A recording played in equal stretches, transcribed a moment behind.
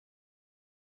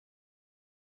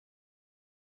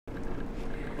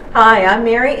Hi, I'm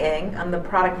Mary Ng. I'm the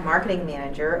Product Marketing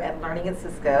Manager at Learning at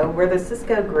Cisco. We're the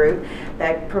Cisco group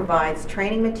that provides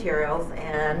training materials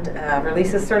and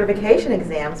releases certification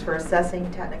exams for assessing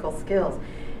technical skills.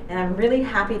 And I'm really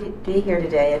happy to be here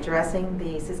today addressing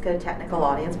the Cisco technical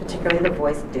audience, particularly the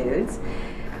voice dudes.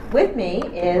 With me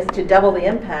is, to double the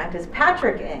impact, is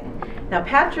Patrick Ng. Now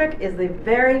Patrick is the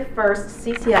very first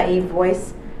CCIE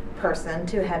Voice person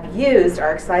to have used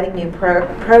our exciting new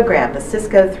program, the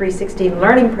Cisco 360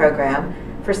 Learning Program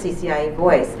for CCIE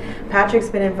Voice. Patrick's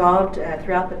been involved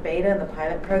throughout the beta and the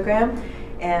pilot program,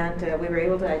 and we were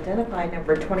able to identify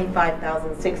number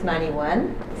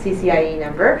 25,691, CCIE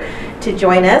number, to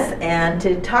join us and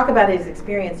to talk about his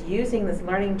experience using this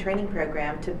learning training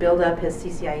program to build up his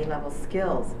CCIE level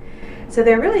skills. So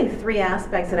there are really three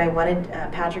aspects that I wanted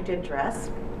Patrick to address,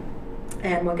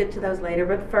 and we'll get to those later.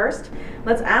 But first,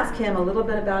 let's ask him a little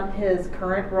bit about his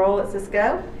current role at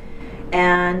Cisco,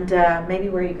 and maybe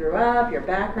where you grew up, your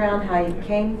background, how you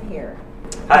came here.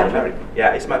 Hi, Mary.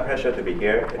 Yeah, it's my pleasure to be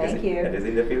here Thank you. at this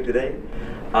interview today.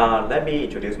 Let me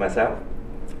introduce myself.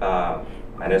 My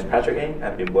name is Patrick Ng.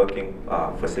 I've been working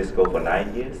for Cisco for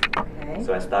 9 years. Okay.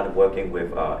 So I started working with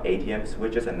ATM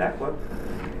switches and network.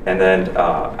 And then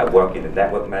I work in the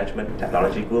network management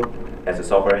technology group as a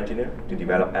software engineer to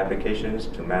develop applications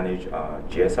to manage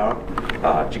GSR,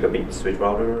 gigabit switch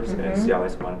routers, and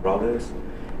CRS1 routers.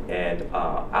 And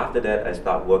after that, I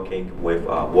started working with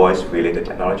voice-related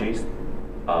technologies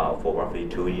for roughly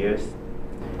 2 years.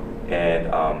 And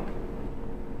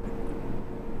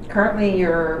currently,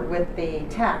 you're with the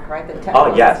TAC, right? The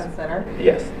Technical Assistance Center.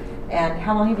 Yes. And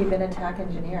how long have you been a TAC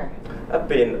engineer? I've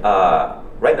been,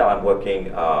 right now I'm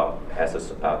working as a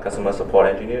customer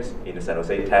support engineer in the San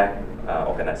Jose TAC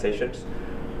organizations,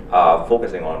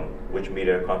 focusing on rich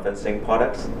media conferencing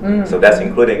products. So that's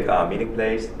including Meeting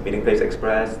Place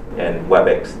Express, and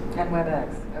WebEx. And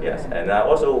WebEx. Okay. Yes, and I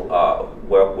also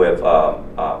work with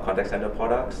contact center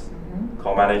products,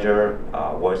 call manager,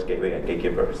 voice gateway, and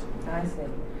gatekeepers. I see.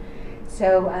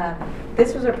 So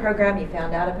this was a program you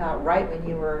found out about right when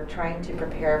you were trying to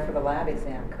prepare for the lab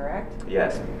exam, correct?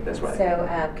 Yes, that's right. So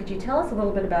could you tell us a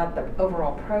little bit about the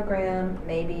overall program,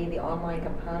 maybe the online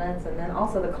components, and then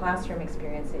also the classroom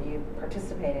experience that you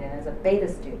participated in as a beta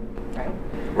student, right?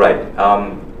 Right.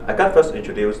 I got first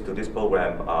introduced to this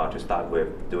program to start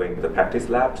with doing the practice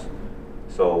labs.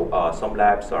 So some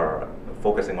labs are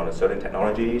focusing on certain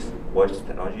technologies, voice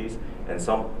technologies, and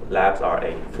some labs are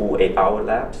a full 8-hour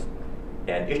labs.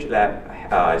 And each lab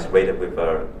is rated with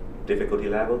difficulty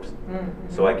levels.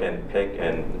 So I can pick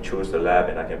and choose the lab,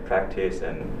 and I can practice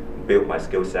and build my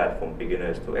skill set from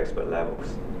beginners to expert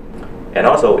levels. And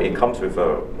also it comes with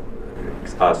a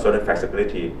certain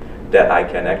flexibility that I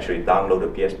can actually download the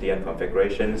PSTN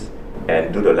configurations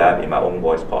and do the lab in my own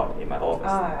voice pod in my office.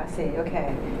 Ah, I see,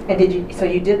 okay. And so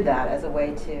you did that as a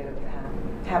way to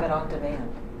have it on demand?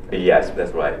 Yes,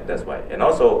 that's right, that's right. And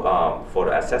also for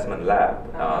the assessment lab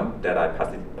that I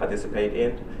participate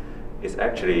in, it's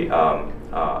actually,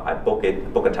 I book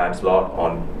a time slot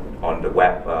on the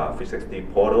web 360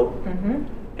 portal,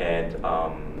 and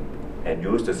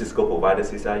use the Cisco provided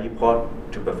CCIE pod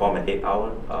to perform an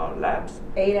 8-hour labs.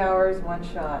 8 hours, one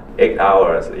shot. 8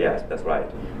 hours, yes, that's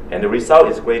right. And the result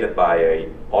is graded by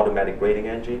automatic grading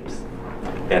engines.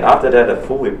 And after that, the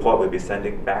full report will be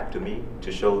sending back to me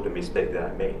to show the mistake that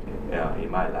I made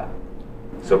in my lab.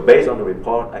 So based on the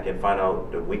report, I can find out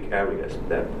the weak areas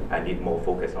that I need more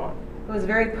focus on. It was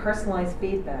very personalized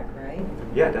feedback, right?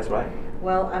 Yeah, that's right.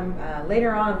 Well,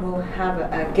 later on we'll have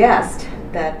a guest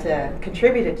that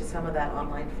contributed to some of that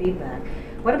online feedback.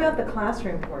 What about the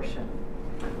classroom portion?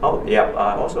 Oh, yeah,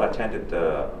 I also attended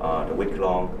the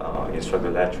week-long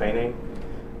instructor-led training.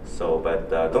 So, but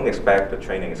don't expect the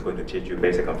training is going to teach you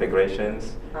basic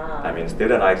configurations. I mean,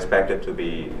 students are expected to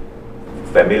be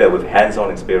familiar with hands-on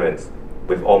experience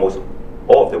with almost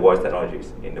all of the voice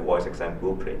technologies in the voice exam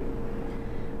blueprint.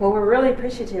 Well, we're really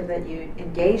appreciative that you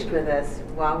engaged with us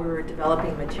while we were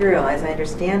developing material. As I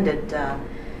understand it,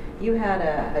 you had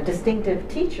a distinctive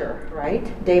teacher, right?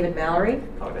 David Mallory?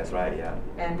 Oh, that's right, yeah.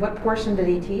 And what portion did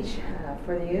he teach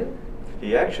for you?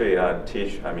 He actually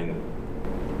teach, I mean,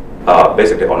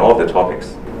 basically on all of the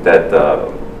topics that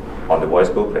on the voice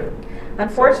blueprint.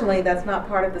 Unfortunately, that's not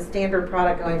part of the standard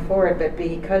product going forward, but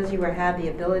because you had the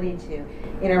ability to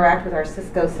interact with our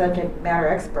Cisco subject matter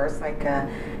experts, like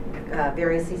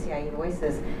various CCIE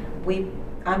voices,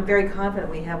 I'm very confident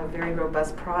we have a very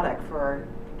robust product for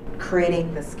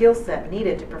creating the skill set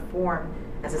needed to perform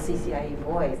as a CCIE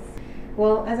voice.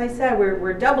 Well, as I said,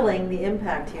 we're doubling the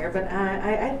impact here, but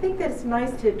I think that it's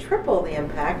nice to triple the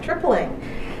impact, tripling.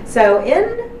 So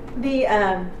in the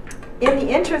in the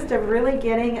interest of really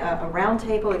getting a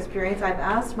roundtable experience, I've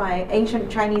asked my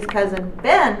ancient Chinese cousin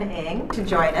Ben Ing to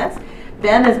join us.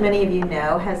 Ben, as many of you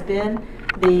know, has been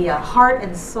the heart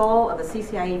and soul of the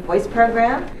CCIE Voice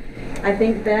program. I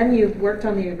think, Ben, you worked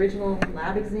on the original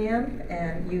lab exam,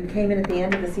 and you came in at the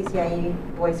end of the CCIE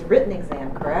Voice written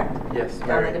exam, correct? Yes, On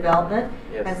Mary. the development.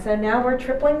 Yes. And so now we're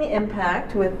tripling the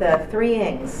impact with the 3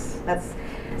 Ings.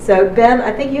 So, Ben,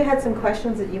 I think you had some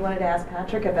questions that you wanted to ask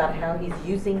Patrick about how he's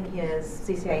using his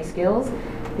CCIE skills,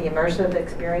 the immersive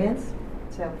experience.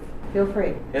 So, feel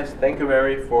free. Yes, thank you,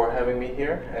 Mary, for having me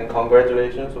here, and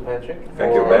congratulations to Patrick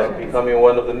Thank you, for Ben. becoming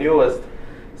one of the newest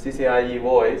CCIE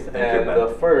Voice Thank you, and Ben. the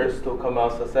first to come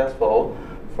out successful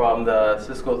from the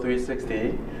Cisco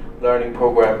 360 learning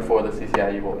program for the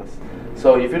CCIE Voice.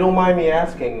 So, if you don't mind me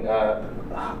asking,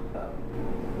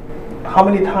 how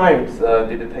many times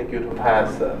did it take you to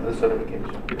pass the certification?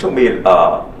 It took me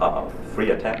 3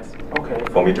 attempts Okay.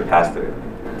 for me to pass the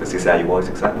CCIE Voice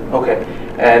exam. Okay,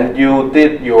 and you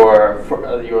did your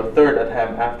third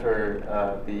attempt after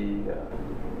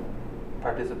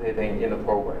participating in the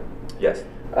program. Yes.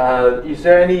 Is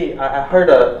there any? I heard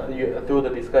through the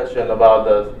discussion about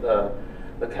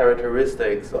the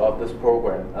characteristics of this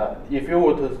program. If you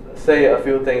were to say a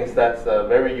few things that's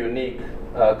very unique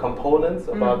components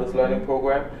about this learning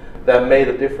program that made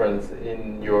a difference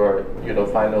in your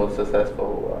final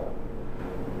successful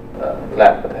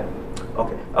lab attempt.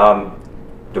 Okay.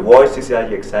 The Voice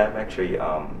CCIE exam actually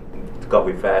got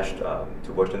refreshed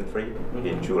to version 3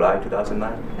 in July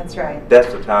 2009. That's right.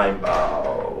 That's the time,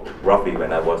 roughly,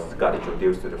 when I got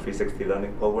introduced to the 360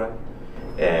 learning program,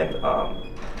 and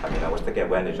I was taking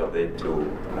advantage of it to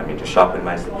sharpen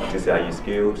my CCIE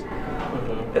skills.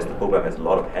 As the program has a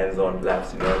lot of hands-on lab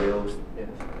scenarios, Yes.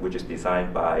 which is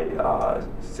designed by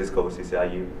Cisco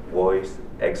CCIE Voice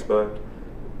expert.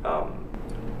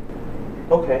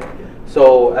 Okay,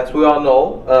 so as we all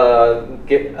know,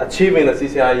 achieving the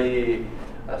CCIE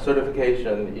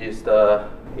certification is the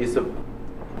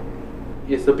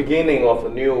beginning of a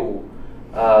new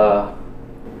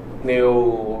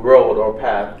road or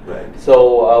path. Right.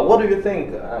 So, what do you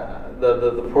think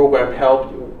the program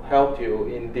helped you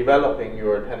in developing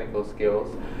your technical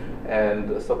skills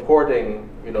and supporting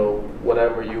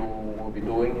whatever you will be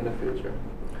doing in the future?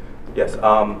 Yes.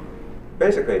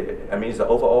 Basically, it's an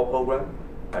overall program.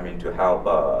 To help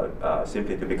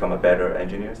simply to become a better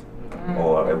engineers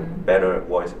or a better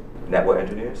voice network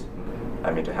engineers.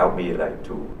 To help me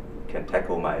can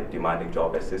tackle my demanding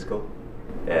job at Cisco,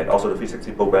 and also the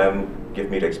 360 program give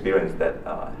me the experience that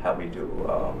help me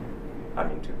to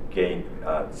gain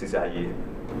CCIE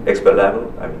expert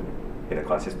level. In a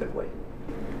consistent way.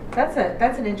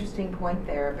 That's an interesting point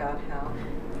there about how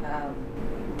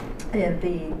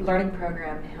the learning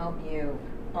program helped you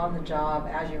on the job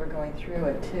as you were going through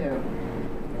it too,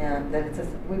 and that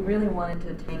we really wanted to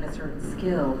attain a certain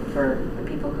skill for the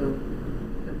people who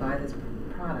buy this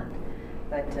product.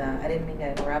 But I didn't mean to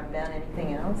interrupt, Ben.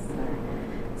 Anything else?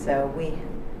 So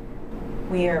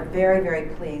we are very, very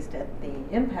pleased at the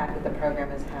impact that the program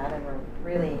has had, and we're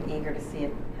really eager to see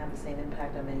it have the same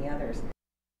impact on many others.